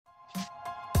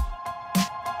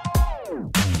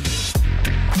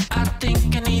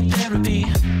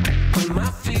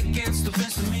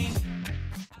You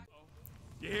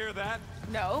hear that?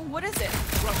 No, what is it?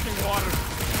 Rushing water.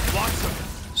 Lots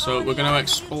of it. So we're going to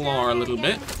explore a little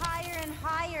bit.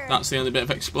 That's the only bit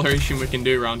of exploration we can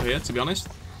do around here, to be honest.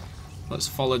 Let's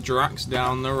follow Drax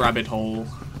down the rabbit hole.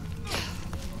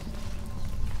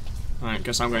 Alright,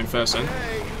 guess I'm going first then.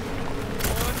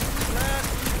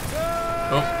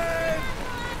 Oh.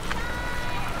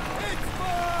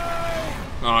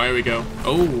 Oh, here we go.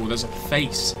 Oh, there's a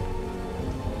face.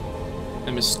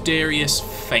 A mysterious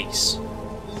face.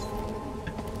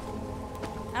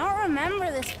 I don't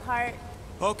remember this part.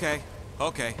 Okay.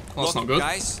 Well, that's not Look, good.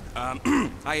 guys,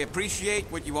 I appreciate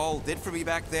what you all did for me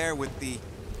back there with the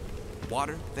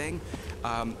water thing.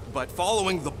 But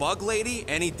following the bug lady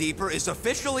any deeper is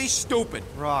officially stupid.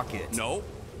 Rocket. No.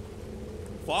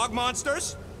 Fog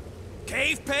monsters?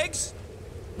 Cave pigs?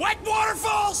 Wet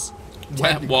waterfalls?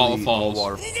 Wet waterfalls.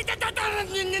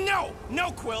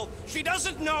 No, Quill. She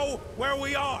doesn't know where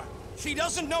we are. She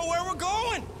doesn't know where we're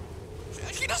going.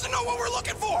 She doesn't know what we're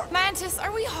looking for. Mantis,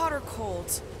 are we hot or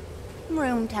cold?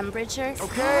 Room temperature.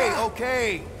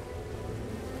 Okay.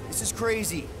 This is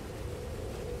crazy.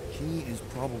 She is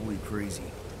probably crazy.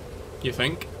 You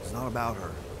think? It's not about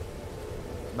her.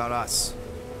 It's about us.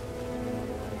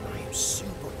 I am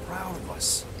super proud of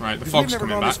us. Right, the Because fog's we've never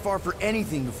coming gone back. this far for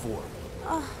anything before.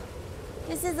 Oh,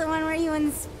 this is the one where you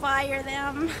inspire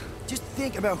them. Just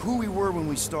think about who we were when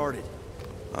we started.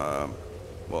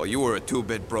 Well, you were a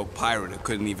two-bit broke pirate who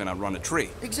couldn't even outrun a tree.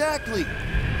 Exactly.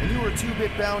 And you were a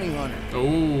two-bit bounty hunter.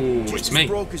 Oh, Just it's as me.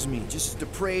 broke as me. Just as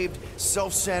depraved,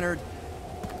 self-centered,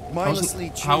 mindlessly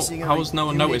chasing How has no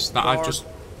one noticed that I've just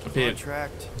appeared?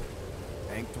 Contract,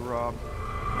 bank to rob.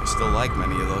 I still like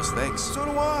many of those things. So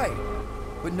do I.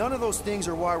 But none of those things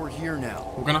are why we're here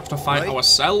now. We're gonna have to fight Right?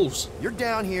 ourselves. You're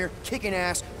down here kicking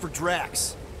ass for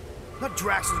Drax. Not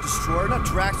Drax the Destroyer, not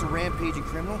Drax the rampaging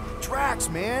criminal. Drax,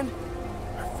 man.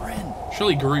 Our friend.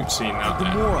 Surely Groot's seen that there.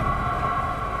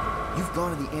 Gamora. You've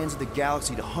gone to the ends of the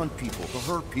galaxy to hunt people, to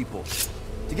hurt people,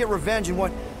 to get revenge in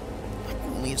what I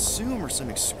can only assume are some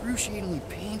excruciatingly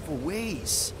painful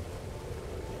ways.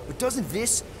 But doesn't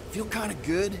this feel kind of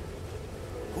good?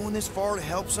 Going this far to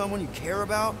help someone you care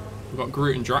about? We've got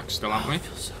Groot and Drax still, haven't we?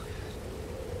 Feels so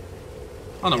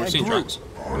Oh no, Yeah, we've seen Groot.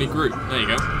 Drax. We need Groot. There you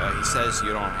go. He says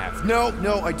you don't have to.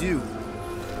 No, I do.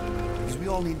 Because we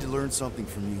all need to learn something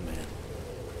from you, man.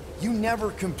 You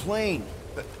never complain.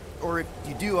 Or if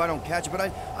you do, I don't catch it,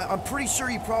 but I'm pretty sure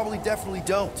you probably definitely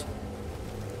don't.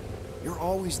 You're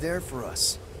always there for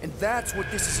us. And that's what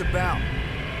this is about.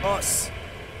 Us.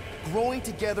 Growing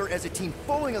together as a team,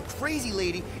 following a crazy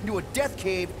lady into a death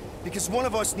cave because one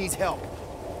of us needs help.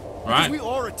 Because Right. we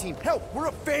are a team. Hell, we're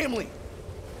a family.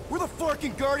 We're the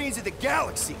fucking Guardians of the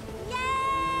Galaxy.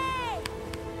 Yay!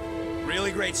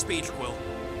 Really great speech, Quill.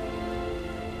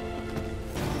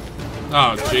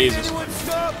 Oh Jesus. Anyone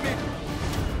stop me?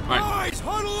 Right. Guys,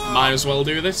 huddle up! Might as well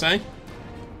do this, eh?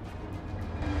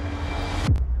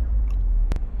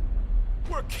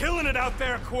 We're killing it out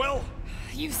there, Quill.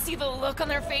 You see the look on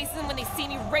their faces when they see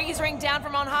me raising down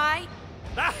from on high?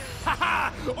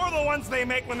 Or the ones they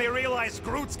make when they realize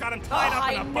Groot's got him tied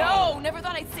up in a I bow. know, never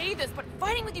thought I'd say this, but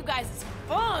fighting with you guys is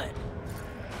fun.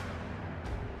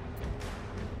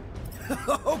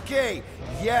 Okay,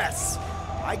 yes.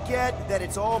 I get that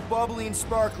it's all bubbly and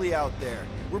sparkly out there.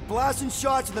 We're blasting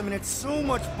shots at them and it's so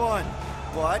much fun.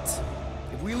 But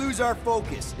if we lose our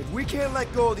focus, if we can't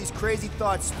let go of these crazy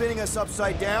thoughts spinning us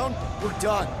upside down, we're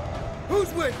done.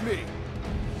 Who's with me?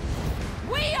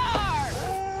 We are!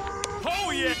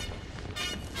 Oh yeah!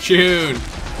 Tune.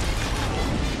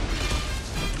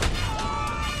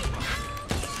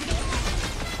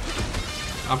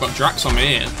 I've got Drax on me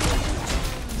here.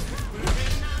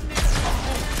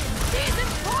 These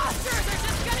imposters are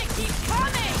just gonna keep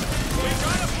coming! We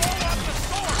gotta blow up the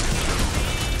source!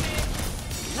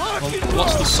 Well,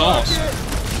 what's the sauce?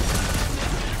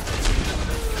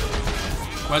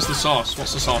 Where's the sauce?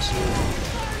 What's the sauce? Find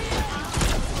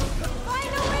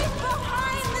a way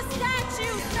behind the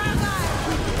statue, Starlight!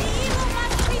 The evil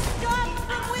must be stopped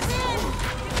from within!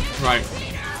 Right.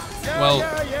 Well,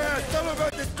 Yeah, tell me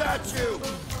about the statue!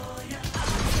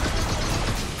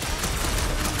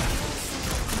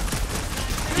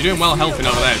 you're doing well helping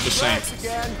over there, just saying. Drax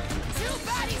again. Too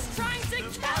bad he's trying to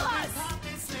kill us!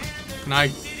 Can I...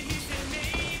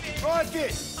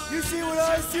 Rocket, you see what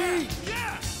I see?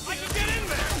 Yeah! I can get in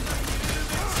there!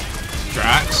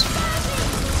 Drax?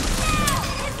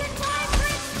 Is it time for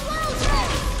explosion?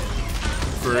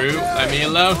 Groot, let me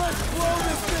alone. Let's blow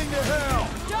this thing to hell!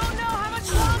 Don't know how much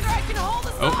longer I can hold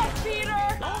this Oh. off, Peter!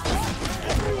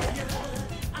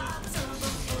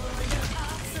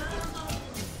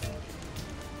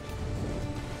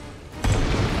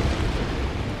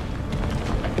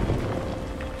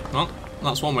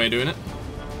 That's one way of doing it.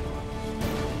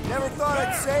 Never thought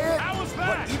I'd say it, How was but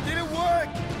that? it didn't work.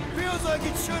 Feels like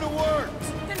it should have worked.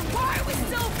 Then why are we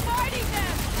still fighting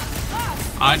them?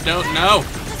 Us! I don't know.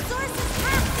 The source is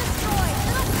half destroyed.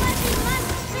 Little Fuzzy must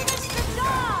finish the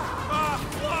job.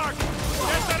 Clark!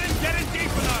 Guess I didn't get in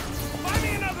deep enough. Find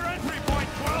me another entry point,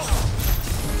 Quill.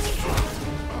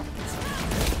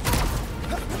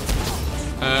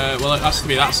 Well, it has to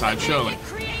be that side, surely.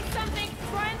 Create something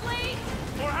friendly?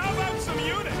 Or how about some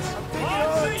units?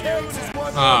 All it takes is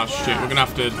one Ah, more shit, we're gonna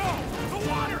have to... No! The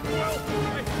water, Quill!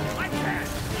 I can't!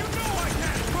 You know I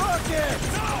can't! rocket.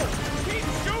 No! Keep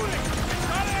shooting! It's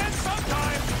gotta end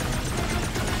sometime!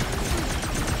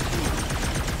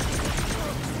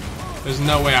 There's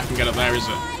no way I can get up there, is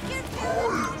it?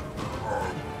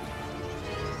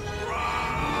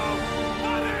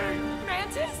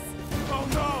 Mantis? Oh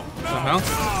no! The hell? No!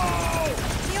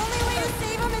 The only way to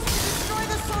save him is to destroy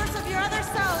the source of your other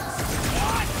selves.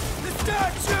 What? The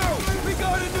statue. We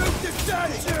gotta nuke the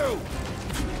statue.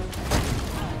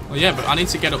 Well, yeah, but I need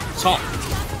to get up top.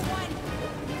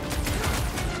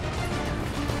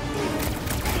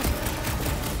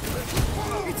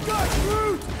 It's got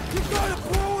Groot. You gotta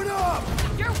blow it up.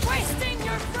 You're wasting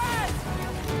your breath!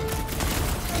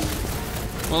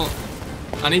 Well,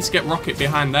 I need to get Rocket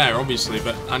behind there, obviously,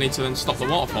 but I need to then stop the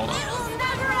waterfall. It will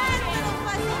never end, Little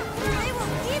Fuzzy. They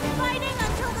will keep fighting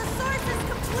until the source is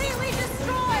completely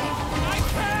destroyed. I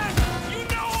can! You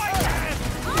know I can!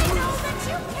 I know that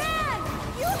you can.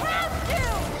 You have to.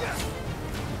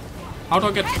 How do I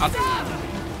get...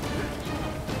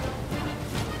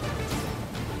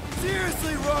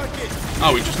 Seriously, Rocket.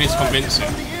 Oh, we just need to convince him.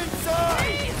 From the inside.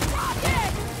 Please,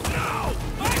 Rocket! No!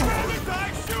 I'd rather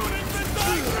die shooting than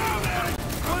die drowning!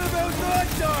 What about not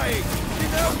dying? You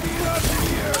know, beat up in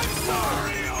here. I'm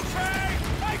sorry, okay?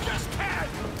 I just can't!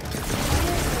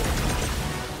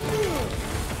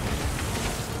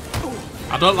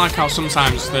 I don't like how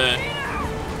sometimes the...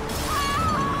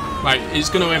 Like, it's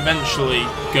going to eventually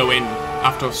go in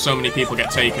after so many people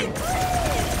get taken. This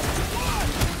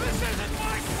isn't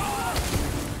my fault!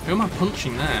 Who am I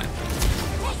punching there?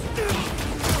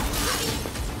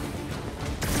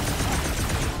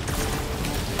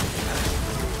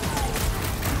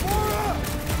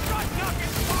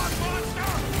 Gut-knucking smart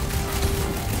monster!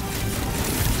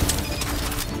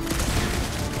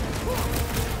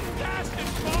 Bastard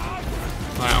Bob!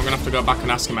 Right, I'm going to have to go back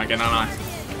and ask him again, aren't I?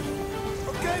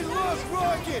 Okay, look,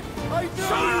 Rocket. I know.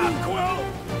 Shut up, Quill!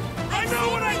 I know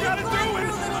what I gotta do,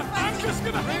 and I'm just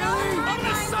gonna... I'm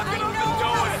gonna suck it up and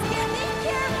do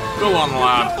it! Go on,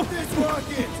 lad. Got this,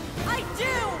 Rocket. I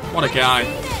do. What a guy.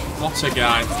 What a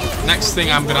guy. Next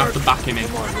thing, I'm going to have to back him in.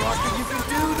 Come on, Rocket. You can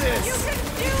do this. You can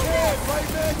do this. Right,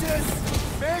 Mantis.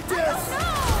 Mantis. No.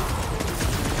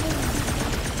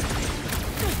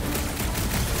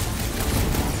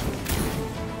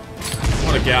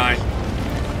 What a guy.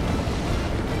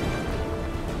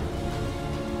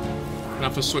 Gonna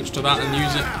have to switch to that and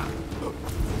use it.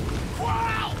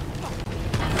 Wow!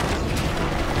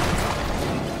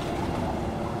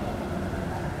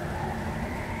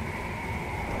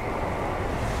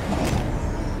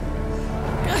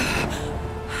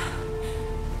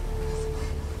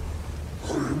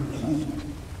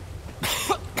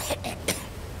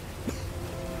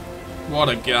 What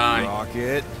a guy.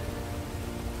 Rocket.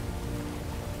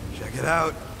 Check it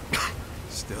out.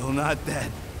 Still not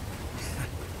dead.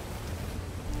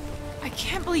 I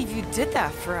can't believe you did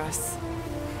that for us.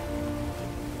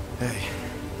 Hey,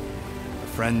 a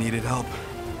friend needed help.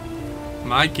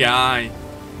 My guy.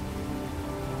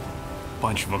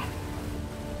 Bunch of them.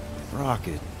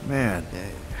 Rocket, man.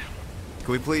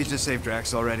 Can we please just save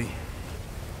Drax already?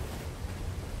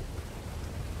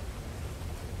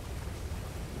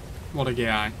 What a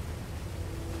guy.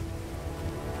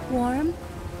 Warm?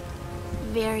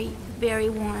 Very, very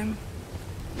warm.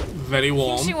 Very I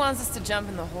warm. think she wants us to jump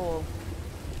in the hole.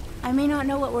 I may not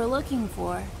know what we're looking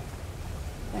for,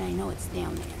 but I know it's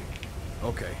down there.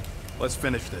 Okay, let's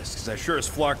finish this, because I sure as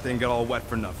Flark didn't get all wet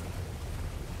for nothing.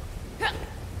 We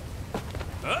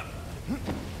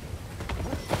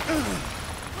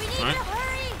need Right. to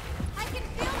hurry! I can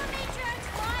feel the Matriarch's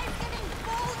lies getting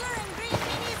bolder and Green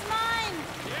Minnie's mind!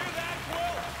 Hear that,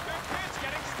 Quill? Their kid's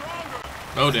getting stronger!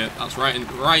 Oh dear, that's right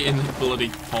in the bloody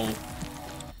hole.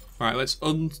 Right, let's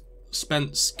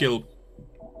unspent skill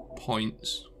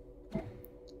points.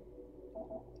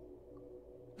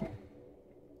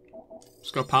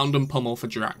 Let's go pound and pummel for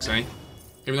Drax, eh?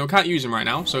 Even though I can't use him right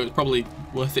now, so it's probably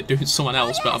worth it doing someone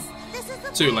else, but I'm This is the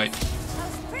too place. late. I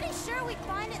was pretty sure we'd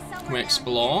find it somewhere. Can we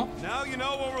explore? Now you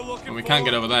know what we're looking for. And we can't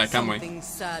get over there, can we? Something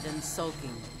sad and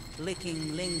sulking.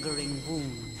 licking lingering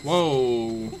wounds.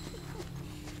 Whoa.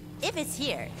 If it's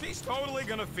here. She's totally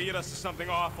gonna feed us to something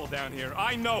awful down here.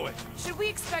 I know it. Should we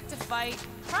expect a fight?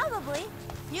 Probably.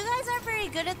 You guys aren't very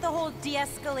good at the whole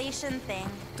de-escalation thing.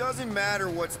 Doesn't matter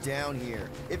what's down here.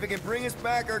 If it can bring us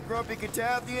back our grumpy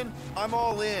Catathian, I'm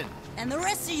all in. And the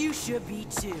rest of you should be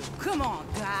too. Come on,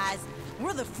 guys.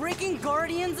 We're the freaking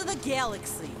Guardians of the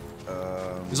Galaxy.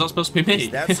 Is that supposed to be me? Is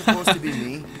that supposed to be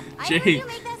me? I heard Gee. you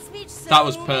make that speech so That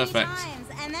was many perfect. times.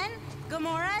 And then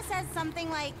Gamora says something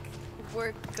like,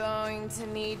 We're going to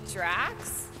need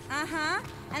Drax? uh-huh.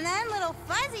 And then little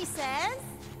Fuzzy says,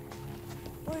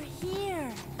 we're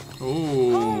here.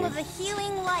 Home Ooh. of the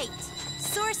healing light.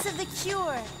 Source of the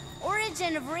cure.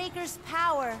 Origin of Raker's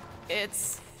power.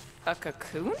 It's a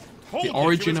cocoon? Told you she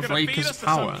origin was of gonna feed Raker's us to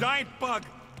some power. giant bug.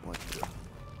 What the?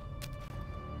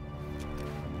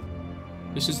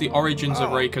 This is the origins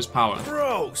of Raker's power.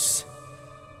 Gross!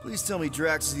 Please tell me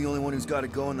Drax is the only one who's got to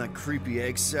go in that creepy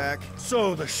egg sack.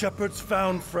 So the shepherds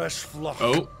found fresh flock.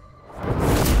 Oh.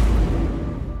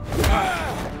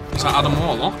 Is that Adam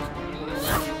Warlock?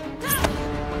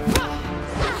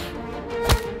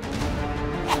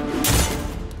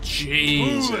 Foolish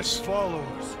Jesus.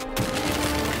 followers.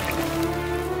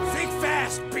 Think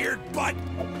fast, beard butt!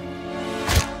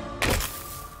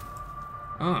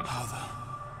 Ah.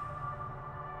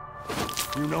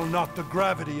 You know not the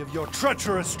gravity of your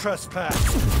treacherous trespass.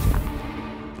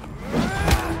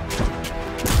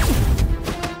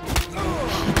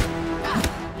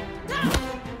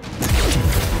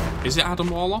 Is it Adam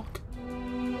Warlock?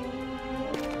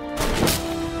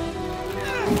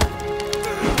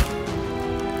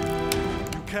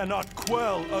 You cannot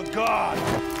quell a god.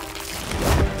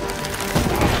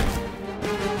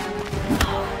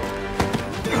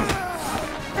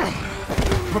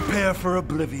 Prepare for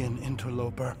oblivion,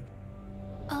 interloper.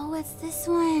 Oh, it's this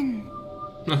one.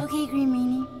 Okay, Green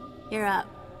Meanie, you're up.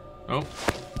 Oh.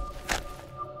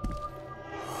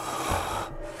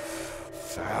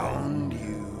 Found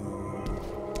you.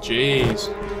 Jeez.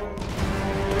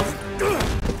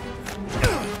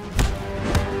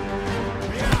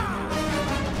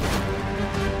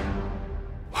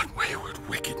 What wayward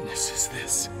wickedness is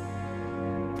this?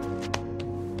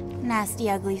 Nasty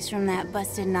uglies from that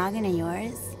busted noggin of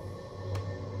yours.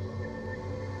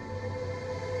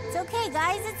 It's okay,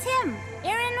 guys, it's him.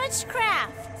 Aaron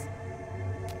Witchcraft.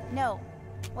 No,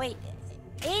 wait,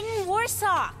 Aiden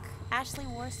Warsock. Ashley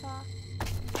Warsock.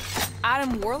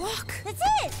 Adam Warlock? That's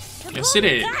it. The Yes, it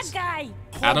golden is. God guy.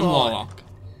 Adam on. Warlock.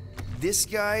 This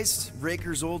guy's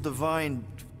Raker's old divine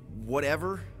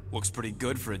whatever? Looks pretty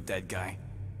good for a dead guy.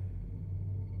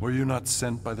 Were you not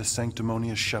sent by the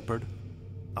sanctimonious shepherd?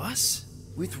 Us?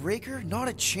 With Raker? Not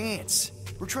a chance.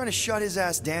 We're trying to shut his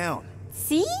ass down.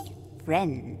 See?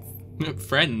 Friends.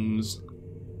 Friends.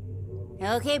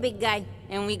 Okay, big guy,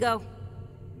 and we go.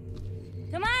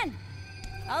 Come on.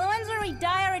 All the ones where we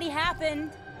die already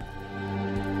happened.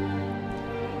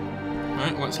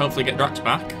 Alright, let's hopefully get Drax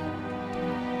back.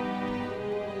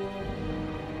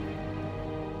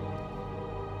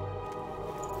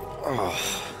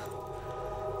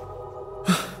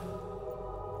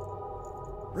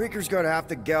 Raker's got half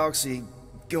the galaxy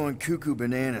going cuckoo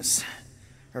bananas.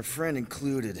 Our friend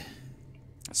included.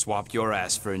 I swapped your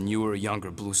ass for a newer,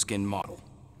 younger blue-skinned model.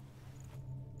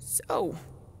 So,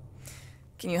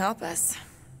 can you help us?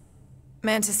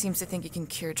 Mantis seems to think he can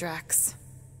cure Drax.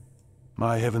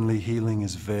 My heavenly healing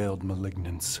is veiled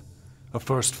malignance. A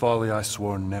first folly I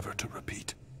swore never to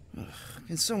repeat.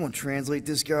 Can someone translate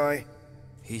this guy?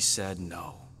 He said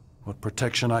no. What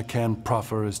protection I can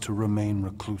proffer is to remain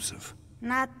reclusive.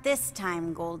 Not this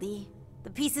time, Goldie. The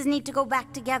pieces need to go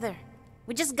back together.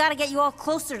 We just gotta get you all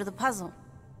closer to the puzzle.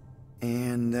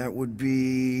 And that would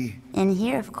be... In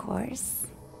here, of course.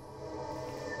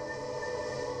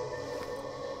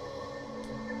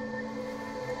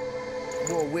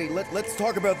 Whoa, wait, let's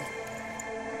talk about...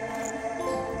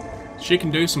 She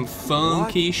can do some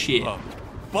funky shit.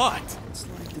 But It's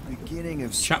like the beginning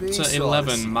of Chapter Space 11,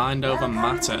 Odyssey. Mind Over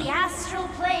Welcome to the Matter. astral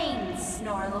planes,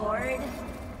 Snorlord.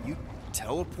 You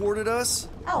teleported us?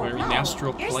 Oh, We're in no. the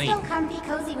astral You're plane. still comfy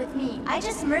cozy with me. I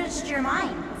just merged your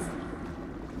minds.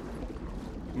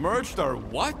 merged our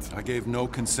what? I gave no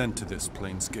consent to this,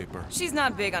 Planescaper. She's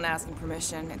not big on asking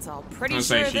permission. It's all pretty I was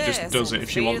sure saying she this, just does it and if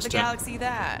she fate wants of the to. galaxy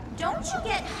that. Don't you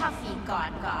get huffy,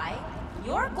 God Guy.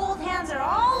 Your gold hands are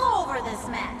all over this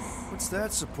mess. What's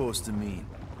that supposed to mean?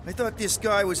 I thought this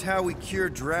guy was how we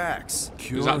cured Drax.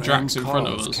 Cure that Drax and in front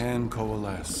of cause us? can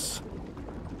coalesce.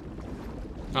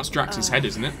 That's Drax's head,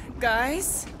 isn't it?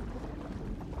 Guys?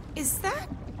 Is that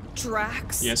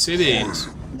Drax? Yes, it is.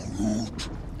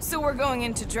 So we're going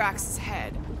into Drax's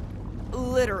head.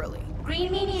 Literally.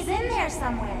 Green Meanie's in there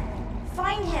somewhere.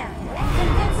 Find him and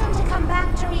convince him to come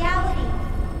back to reality.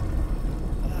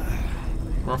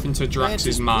 We're off into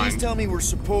Drax's mind. Please tell me we're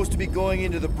supposed to be going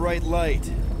into the bright light.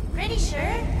 Pretty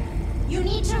sure. You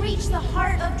need to reach the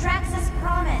heart of Drax's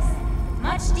promise.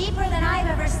 Much deeper than I've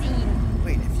ever seen.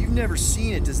 Wait, if you've never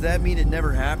seen it, does that mean it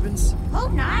never happens?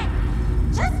 Hope not.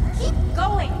 Just keep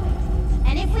going.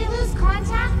 And if we lose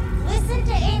contact, listen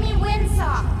to Amy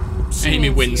Winsock. Amy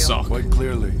Winsock. Quite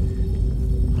clearly.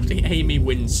 Amy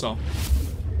Winsock.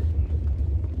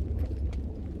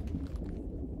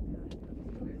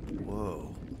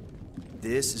 Whoa.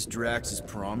 This is Drax's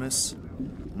promise?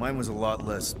 Mine was a lot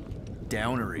less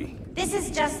downery. This is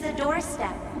just the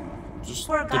doorstep. Just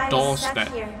Poor the guy was stuck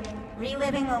doorstep. here,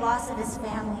 reliving the loss of his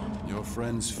family. Your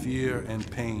friend's fear and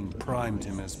pain primed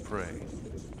him as prey.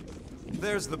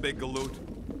 There's the big galoot.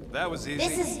 That was easy.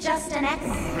 This is just an echo.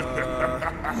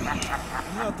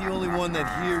 I'm not the only one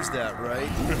that hears that, right?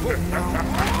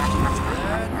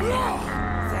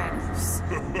 Thanos.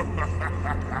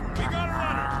 We got a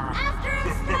runner. After him,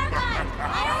 Starlight!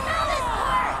 I don't know this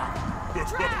part!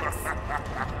 Drax!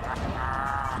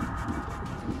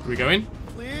 Are we going?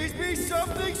 Please be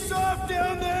something soft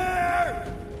down there!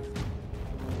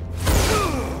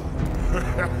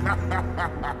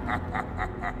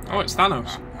 Oh, it's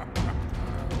Thanos.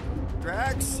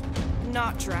 Drax?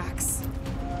 Not Drax.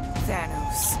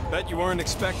 Thanos. Bet you weren't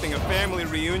expecting a family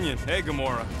reunion, hey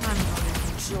Gamora? I'm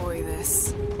gonna enjoy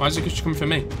this. Why is it just come for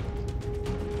me?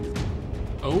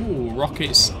 Oh,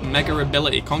 Rocket's mega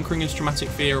ability. Conquering his traumatic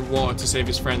fear of water to save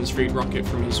his friends freed Rocket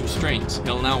from his restraints.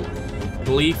 He'll now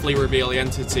gleefully reveal the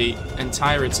entirety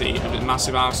of his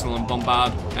massive arsenal and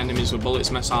bombard enemies with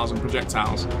bullets, missiles, and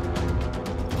projectiles.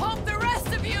 Hope the rest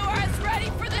of you are as ready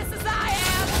for this as I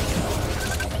am!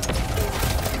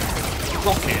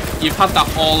 Rocket, you've had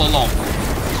that all along.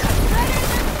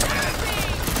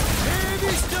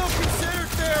 Maybe still considered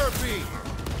therapy!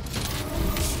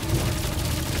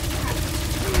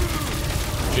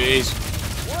 Jeez.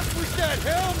 What was that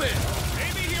helmet?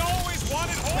 Maybe he always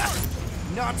wanted horns.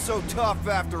 Not so tough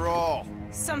after all.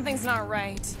 Something's not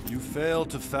right. You fail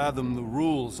to fathom the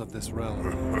rules of this realm.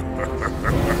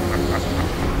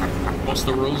 What's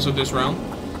the rules of this realm?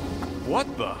 What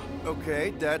the? Okay,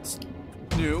 that's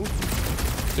new.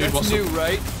 Dude, That's what's new, the...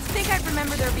 right? I think I'd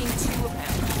remember there being two of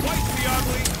them. Twice the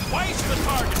ugly, twice the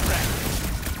target practice.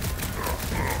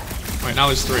 Wait, now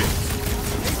there's three.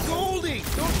 Hey, Goldie!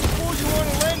 Don't suppose you want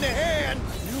to lend a hand?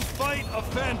 You fight a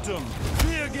phantom.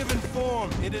 Fear given form.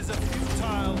 It is a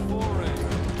futile foray.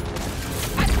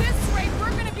 At this rate,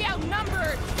 we're gonna be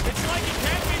outnumbered. It's like he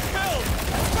can't be killed.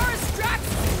 As far as Drax is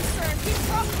concerned, he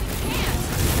probably can't.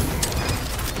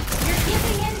 You're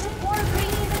giving in to poor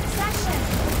Greenie's obsession.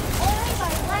 Only by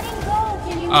letting go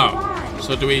can you move Oh, on.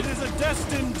 so do we... It is a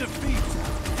destined defeat.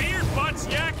 Beard butts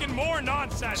yakking more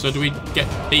nonsense. So do we get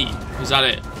B? Is that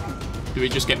it? Do we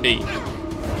just get B?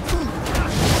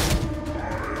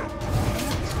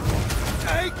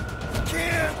 I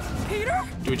can't! Peter?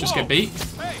 Do we just get B?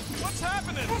 Hey, what's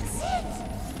happening? That's it.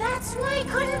 That's why I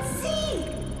couldn't see.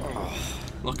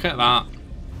 Look at that.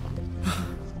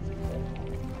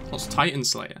 What's Titan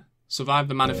Slayer? Survive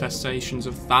the manifestations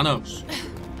of Thanos.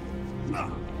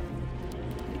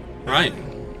 Right.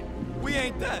 We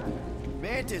ain't dead.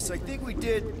 Mantis, I think we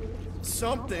did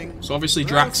something. So obviously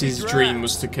Drax's dream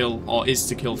was to kill, or is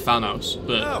to kill Thanos,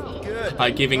 but Oh, good.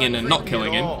 by giving in and not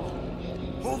killing him.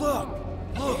 Hold up.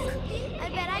 Look. I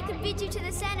bet I could beat you to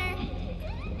the center.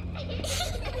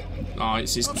 Oh,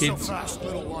 it's his kids. Fast,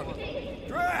 little one.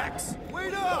 Drax,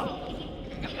 wait up!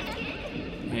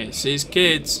 It's his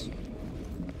kids.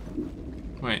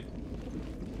 Wait.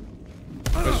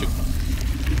 Question.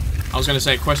 I was gonna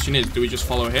say, question is, do we just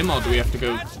follow him, or do we have to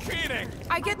go? That's cheating.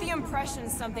 I get the impression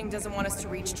something doesn't want us to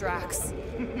reach Drax.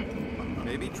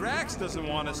 Maybe Drax doesn't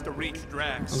want us to reach I was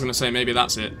Drax. gonna say, maybe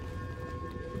that's it.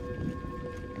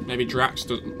 Maybe Drax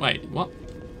does. Wait, what?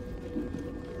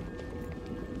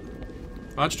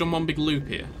 Have I just done one big loop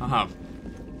here? I have.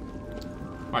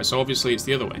 Right, so obviously it's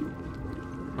the other way.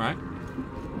 Right?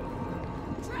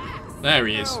 Drax! There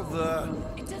he is.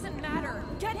 It doesn't matter.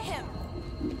 Get him.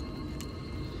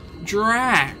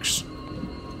 Drax!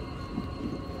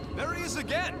 There he is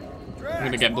again. Drax, We're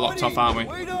gonna get blocked buddy, off, aren't we?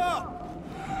 Wait up!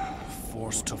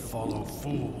 Forced to follow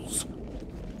fools.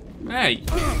 Hey!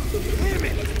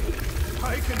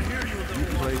 I can hear you. You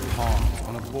play pawns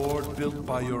on a board built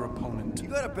by your opponent. You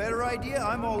got a better idea?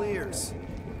 I'm all ears.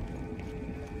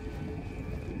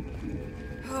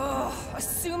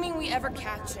 Assuming we ever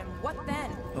catch him, what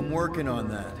then? I'm working on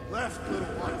that. Left, little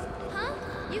one. Huh?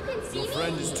 You can see Your me?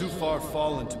 friend is too far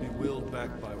fallen to be willed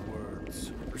back by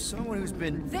words. For someone who's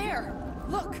been... There!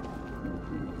 Look!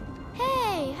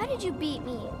 Hey, how did you beat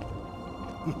me?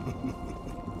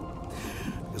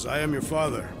 Because I am your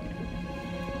father.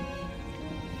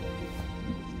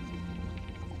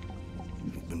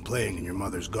 You've been playing in your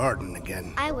mother's garden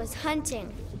again. I was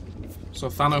hunting. So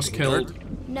Thanos killed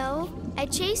No, I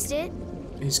chased it,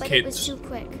 his but kids. it was too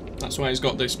quick. That's why he's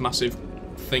got this massive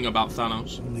thing about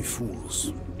Thanos. Only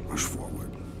fools rush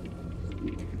forward.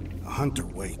 A hunter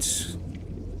waits,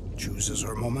 chooses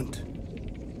her moment.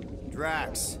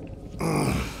 Drax.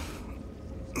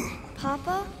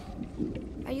 Papa?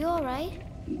 Are you alright?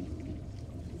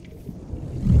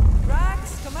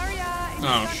 Drax, come here, ya. It's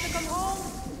Oh, time to come home.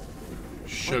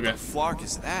 Sugar. What the flark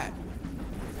is that?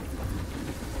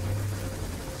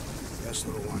 Yes,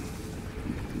 little one.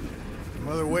 Your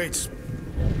mother waits.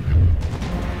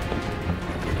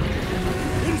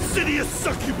 Insidious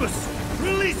succubus!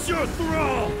 Release your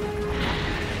thrall!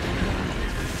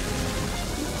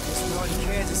 Guess we're not in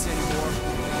Kansas anymore.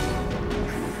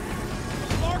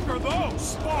 Flark are those?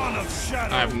 Spawn of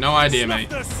shadow! I have no idea, mate.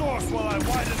 Their source while I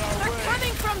widen our They're way.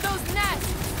 coming from those nests!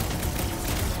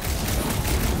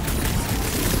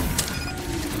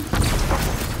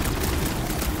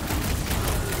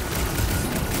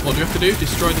 What do we have to do?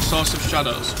 Destroy the source of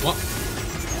shadows. What?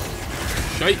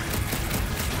 Shite.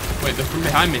 Wait, they're from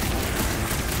behind me.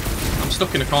 I'm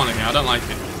stuck in a corner here. I don't like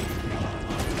it.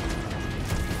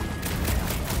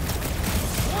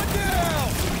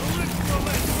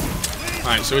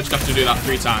 Alright, so we just have to do that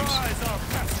 3 times.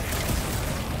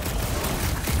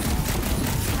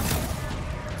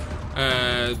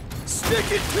 Stick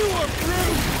it to her,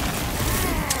 Groot!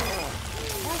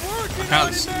 I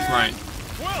can't. Right.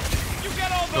 Well, you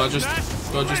get all Do I those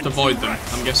do I just avoid them?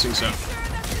 I'm guessing so.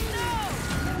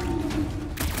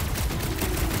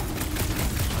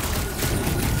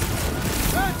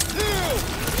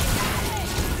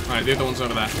 Alright, the other one's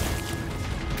over there.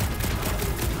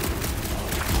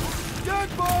 Dead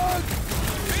bug!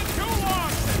 Been too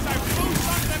long since I blew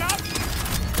something up!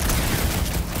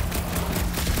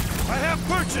 I have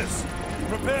purchase!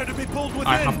 Prepare to be pulled within!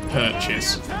 I have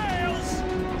purchase.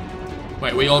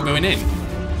 Wait, are we all going in?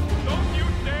 Don't you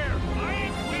dare! I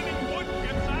ain't cleaning wood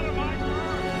chips out of my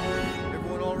garden!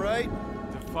 Everyone alright?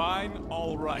 Define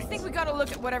alright. I think we gotta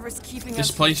look at whatever's keeping This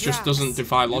us place from just Drax. doesn't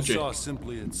defy You logic. saw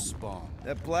simply its spawn.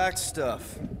 That black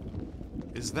stuff.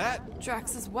 Is that?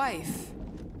 Drax's wife.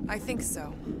 I think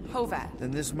so. Hovat.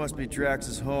 Then this must be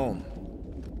Drax's home.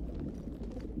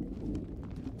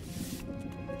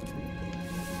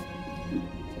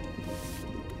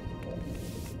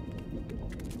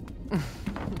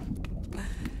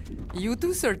 You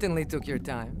two certainly took your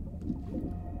time.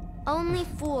 Only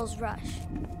fools rush.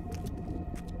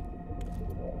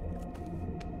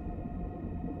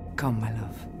 Come, my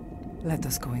love. Let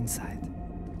us go inside.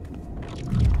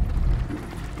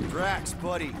 Drax,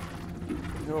 buddy.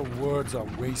 Your words are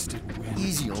wasted wind.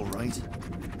 Easy, alright?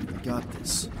 I got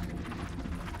this.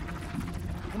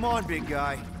 Come on, big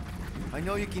guy. I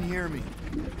know you can hear me.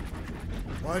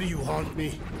 Why do you haunt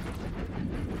me?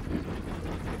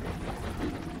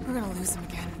 We're gonna lose him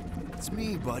again. It's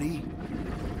me, buddy.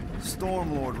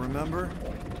 Stormlord, remember?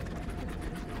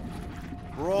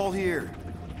 We're all here.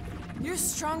 You're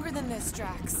stronger than this,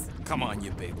 Drax. Come on,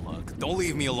 you big lug. Don't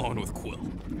leave me alone with Quill.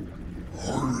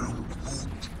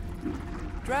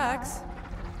 Drax,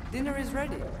 dinner is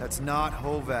ready. That's not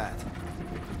Hovat.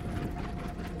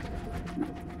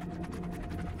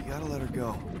 You gotta let her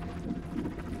go.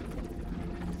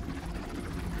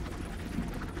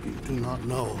 You do not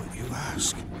know what you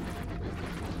ask.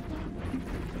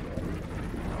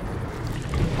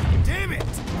 Damn it!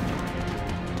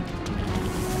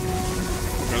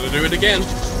 Gotta do it again.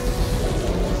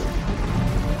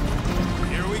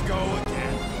 Here we go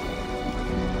again.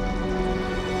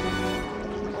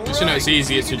 Just you know, it's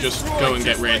easier to just go and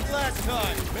get rid. Like last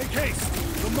time. Make haste.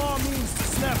 The maw means to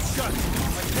snap shut.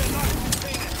 I cannot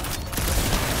contain it.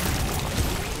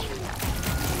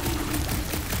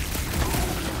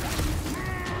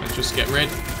 Let's just get rid.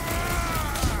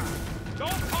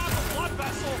 Don't pop a blood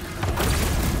vessel.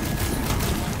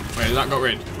 Wait, that got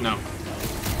rid? No.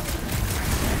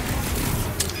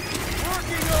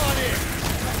 Working on it.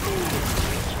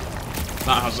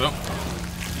 That has up.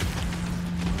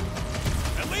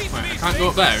 At least Wait, I can't go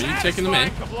up there. Are you taking them in?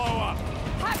 to blow up.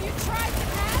 Have you tried the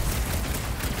nest?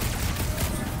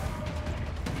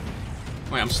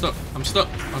 Wait, I'm stuck. I'm stuck.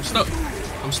 I'm stuck.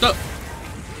 I'm stuck.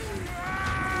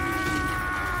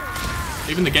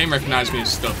 Even the game recognized me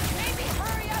as stuck. Maybe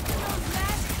hurry up with those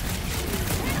nests.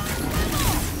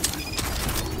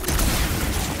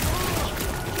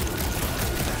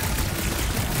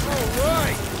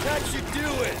 Alright, that should do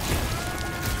it.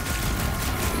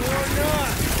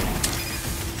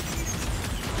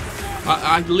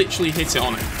 I literally hit it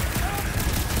on it.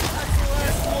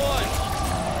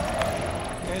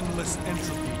 Endless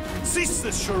entropy. Cease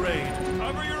this charade.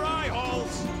 Cover your eye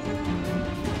holes.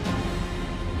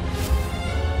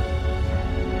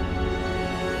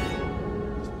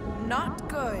 Not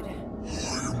good.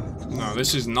 No,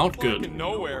 this is not good.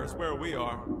 Nowhere is where we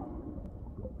are.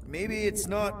 Maybe it's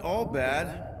not all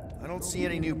bad. I don't see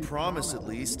any new promise, at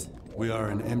least. We are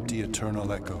an empty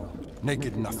eternal echo.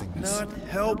 Naked nothingness. Not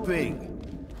helping.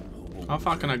 How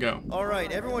far can I go? All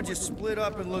right, everyone just split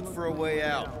up and look for a way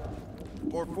out.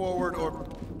 Or forward, or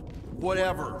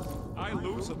whatever. I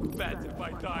lose a bet if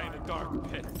I die in a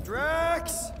dark pit.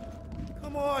 Drax!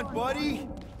 Come on, buddy.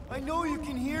 I know you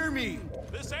can hear me.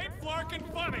 This ain't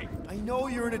flarkin' funny. I know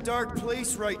you're in a dark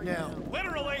place right now.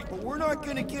 Literally. But we're not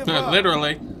gonna give up.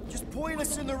 Literally. Just point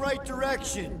us in the right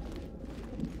direction.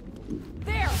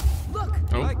 There! Look!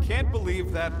 Oh. I can't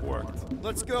believe that worked.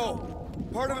 Let's go.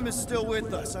 Part of him is still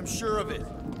with us, I'm sure of it.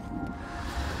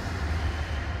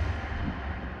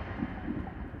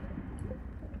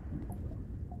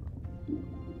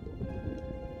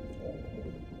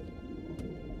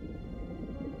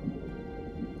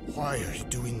 Why are you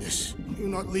doing this? You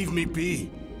not leave me be.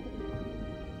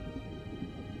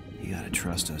 You gotta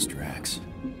trust us, Drax.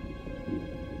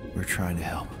 We're trying to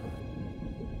help.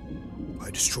 By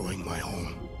destroying my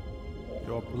home.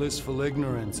 Your blissful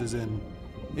ignorance is an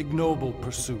ignoble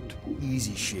pursuit.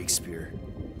 Easy, Shakespeare.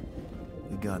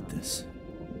 We got this.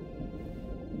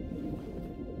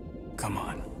 Come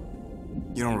on.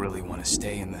 You don't really want to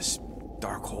stay in this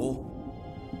dark hole?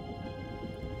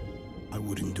 I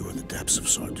would endure the depths of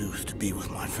Sarduth to be with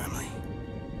my family.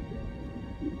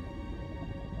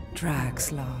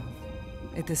 Drax, love.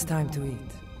 It is time to eat.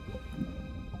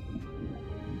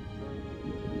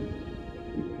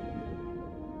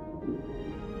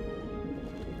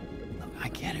 Look, I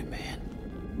get it, man.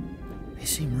 They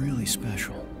seem really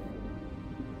special.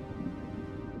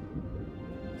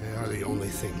 They are the only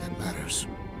thing that matters.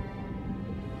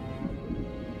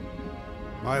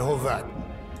 My Hovat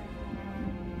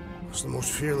was the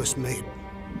most fearless mate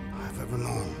I've ever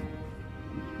known.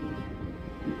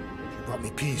 She brought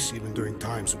me peace even during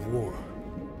times of war.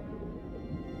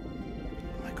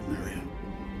 My Camarilla.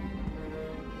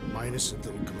 My innocent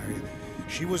little Camarilla.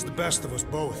 She was the best of us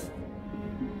both.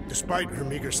 Despite her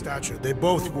meager stature, they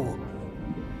both were.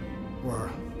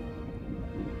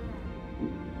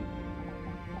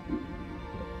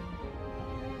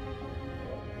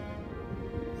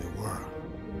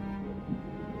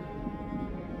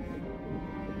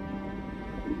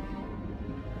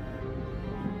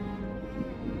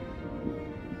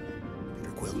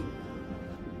 Peter Quill.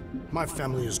 My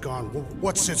family is gone.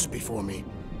 What sits before me?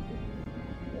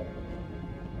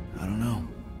 I don't know.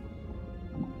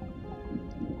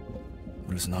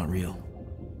 But it's not real.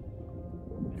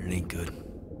 It ain't good.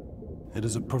 It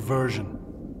is a perversion,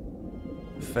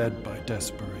 fed by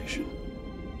desperation.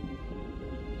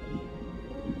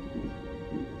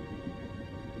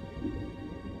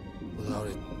 Without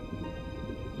it,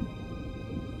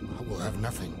 I will have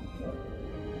nothing.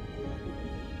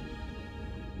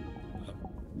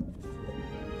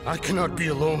 I cannot be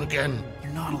alone again.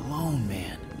 You're not alone,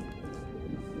 man.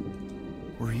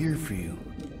 We're here for you.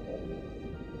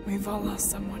 We've all lost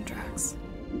someone, Drax.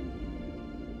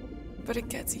 But it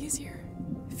gets easier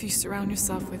if you surround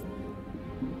yourself with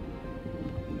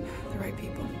the right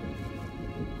people.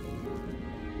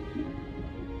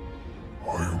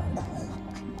 I am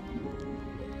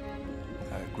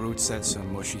Groot. Groot said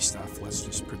some mushy stuff. Let's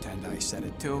just pretend I said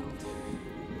it too.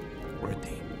 We're a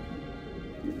team.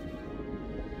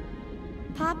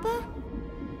 Papa?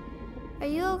 Are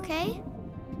you okay?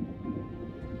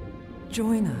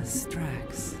 Join us,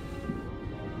 Drax.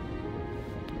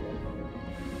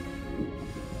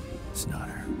 It's not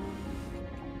her.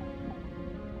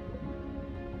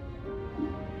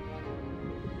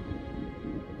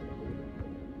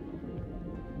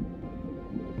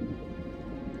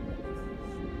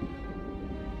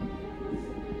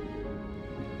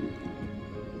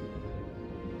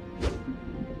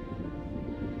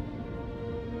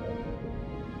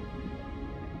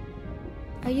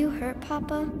 Are you hurt,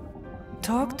 Papa?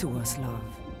 Talk to us, love.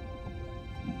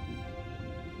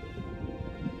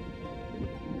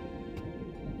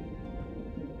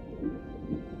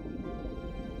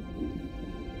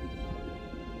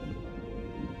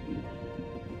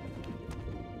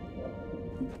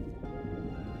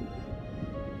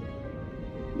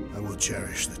 I will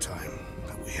cherish the time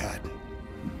that we had,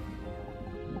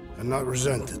 and not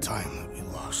resent the time that we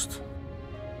lost.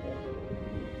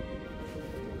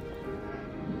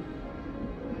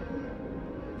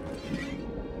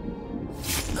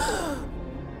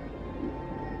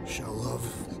 shall love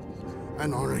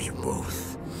and honor you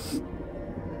both.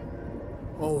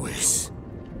 Always.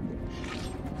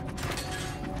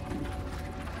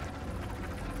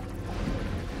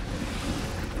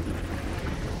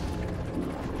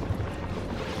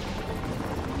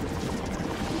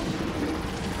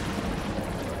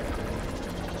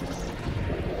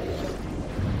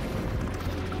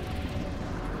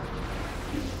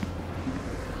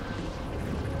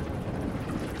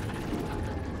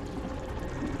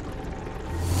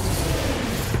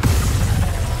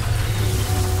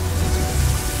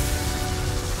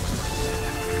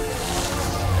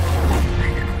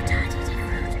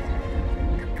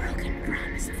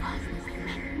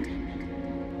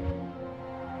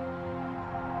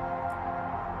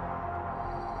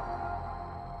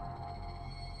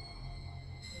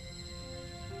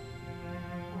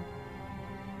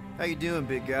 How you doing,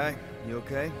 big guy? You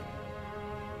okay?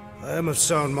 I am of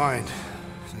sound mind,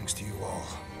 thanks to you all.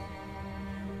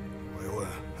 I owe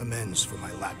amends for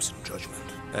my lapse in judgment.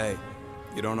 Hey,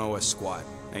 you don't owe us squat.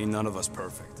 Ain't none of us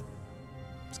perfect.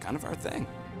 It's kind of our thing.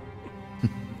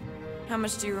 How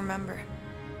much do you remember?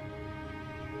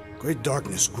 Great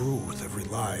darkness grew with every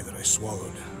lie that I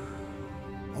swallowed.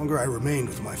 The longer I remained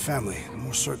with my family, the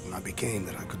more certain I became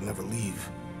that I could never leave.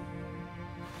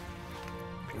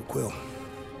 Peter Quill,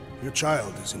 your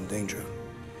child is in danger.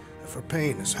 If her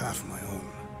pain is half my own,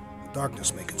 the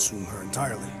darkness may consume her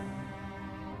entirely.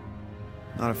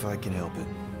 Not if I can help it.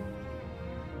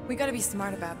 We gotta be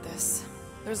smart about this.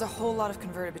 There's a whole lot of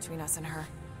converted between us and her.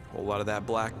 Whole lot of that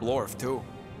black blorf, too.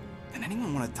 And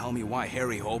anyone want to tell me why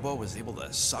Harry Hobo was able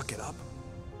to suck it up?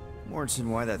 Morrison,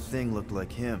 why that thing looked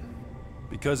like him.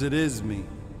 Because it is me.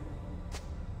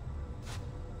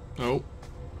 Oh.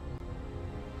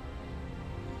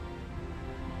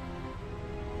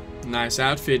 Nice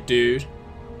outfit, dude.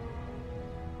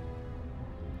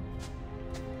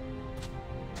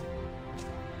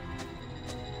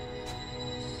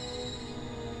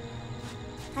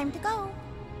 Time to go.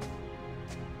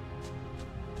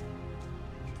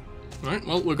 Right,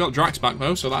 well, we've got Drax back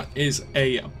though, so that is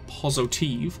a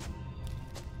positive.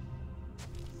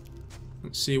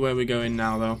 Let's see where we're going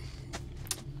now, though.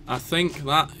 I think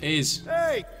that is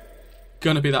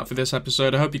gonna be that for this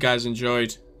episode. I hope you guys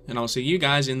enjoyed, and I'll see you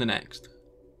guys in the next.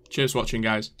 Cheers for watching,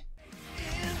 guys.